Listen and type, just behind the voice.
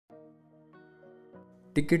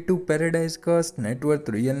Ticket to Paradise cast, net worth,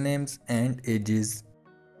 real names and ages.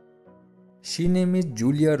 She name is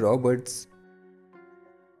Julia Roberts.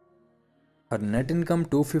 Her net income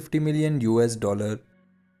 $250 million US.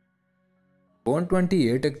 Born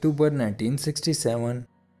 28 October 1967.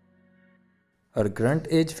 Her current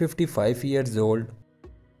age 55 years old.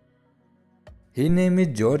 His name is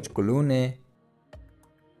George Clooney.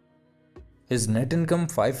 His net income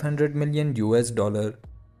 $500 million US.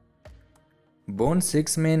 Born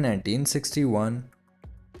 6 May 1961.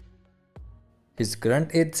 His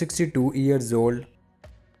current age 62 years old.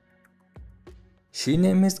 She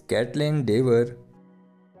name is Kathleen Dever.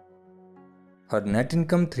 Her net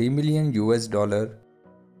income $3 million US.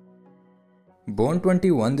 Born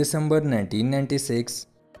 21 December 1996.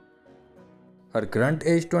 Her current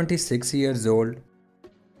age 26 years old.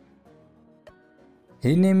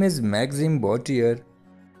 His name is Maxime Bautier.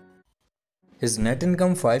 His net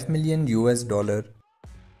income $5 million US.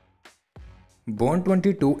 Born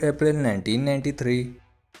 22 April 1993.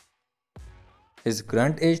 His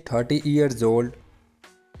current age 30 years old.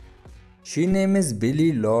 She name is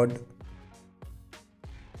Billy Lord.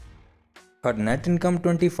 Her net income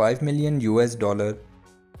 $25 million US. Born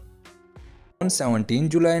 17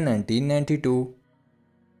 July 1992.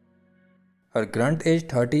 Her current age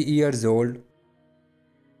 30 years old.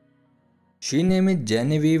 She name is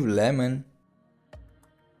Genevieve Lemon.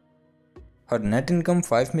 Her net income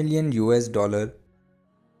 $5 million US. Born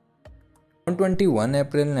 21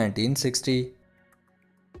 April 1960.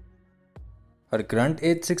 Her current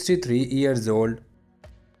age 63 years old.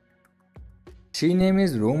 She name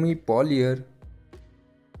is Romy Pollier.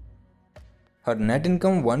 Her net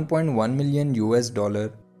income $1.1 million US.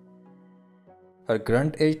 Her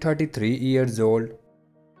current age 33 years old.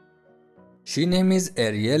 She name is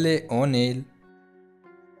Arielle O'Neill.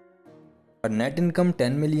 Her net income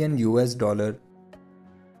 $10 million US. Born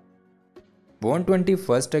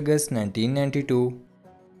 21st August 1992.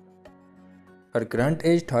 Her current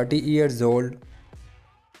age 30 years old.